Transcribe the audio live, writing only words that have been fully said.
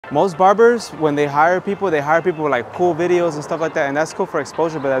Most barbers, when they hire people with like cool videos and stuff like that, and that's cool for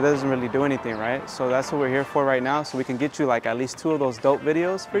exposure, but that doesn't really do anything, right? So that's what we're here for right now, so we can get you like at least 2 of those dope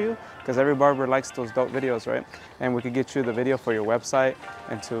videos for you, because every barber likes those dope videos, right? And we could get you the video for your website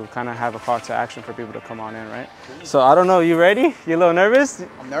and to kind of have a call to action for people to come on in, right? So I don't know, you ready? You a little nervous?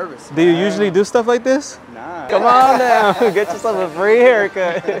 I'm nervous. Do you usually do stuff like this? Nah. Come on now, get yourself a free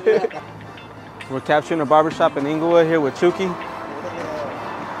haircut. We're capturing a barbershop in Inglewood here with Chucky.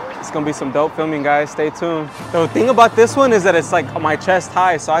 It's gonna be some dope filming, guys. Stay tuned. The thing about this one is that it's like my chest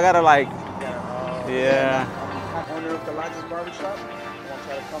high, so I gotta like, yeah. I'm owner of the largest barbershop. I want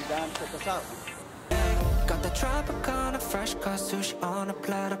y'all to come down and check us out. Got the Tropicana, fresh cut sushi on a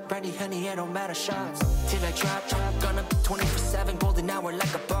platter, brandy, honey, it don't matter shots. Till I drop, gonna be 24/7, golden hour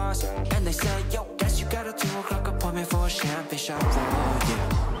like a boss. And they say, yo, guess you got a 2 o'clock appointment for a champagne shot.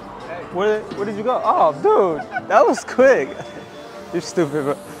 Where did you go? Oh, dude, that was quick. You're stupid,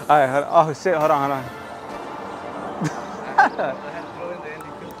 bro. All right, oh shit, hold on.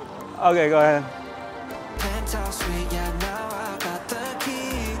 Okay, go ahead. Penthouse suite, yeah, now I got the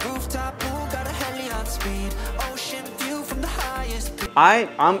key. Rooftop pool, got a heli on speed. Ocean view from the highest peak.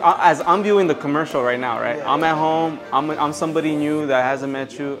 As I'm viewing the commercial right now, right? I'm at home, I'm somebody new that hasn't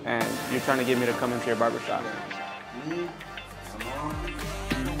met you, and you're trying to get me to come into your barbershop.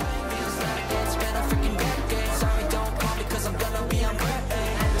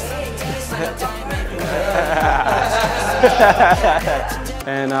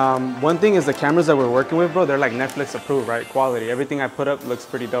 And one thing is the cameras that we're working with, bro, they're like Netflix approved, right? Quality. Everything I put up looks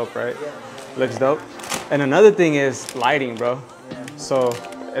pretty dope, right? Yeah. Looks dope. And another thing is lighting, bro. Yeah. So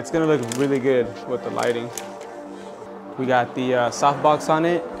it's gonna look really good with the lighting. We got the softbox on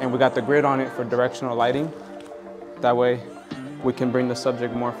it, and we got the grid on it for directional lighting. That way we can bring the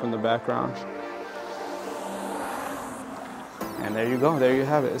subject more from the background. And there you go, there you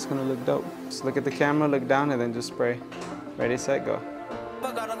have it. It's gonna look dope. Just look at the camera, look down, and then just spray. Ready, set, go.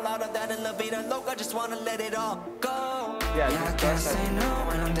 I got a lot of that in La Vida Loca, I just wanna let it all go. Yeah, I can't say no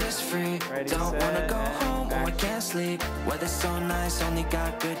when I'm this free. Ready, don't set, wanna go home or I action. can't sleep. Weather's so nice, only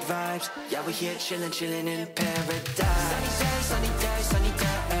got good vibes. Yeah, we here chillin' in paradise. Sunny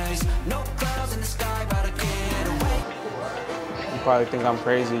days, no clouds in the sky, about to get away. You probably think I'm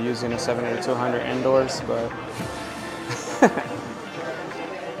crazy using a 70-200 indoors, but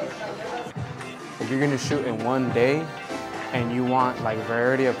if you're gonna shoot in one day and you want like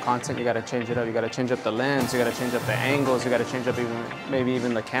variety of content, you gotta change it up. You gotta change up the lens, you gotta change up the angles, you gotta change up maybe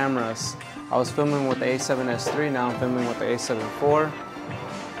even the cameras. I was filming with the A7S3, now I'm filming with the A7 IV.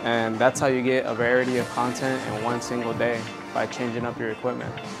 And that's how you get a variety of content in one single day, by changing up your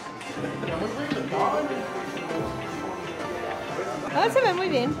equipment. Oh, se ve muy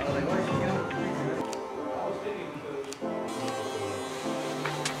bien.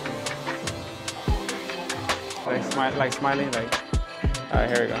 Like smiling, like, all right,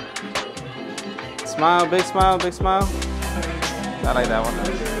 here we go. Smile, big smile, big smile. I like that one. I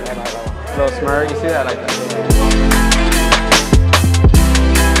like that one. Little smirk, you see that? I like that.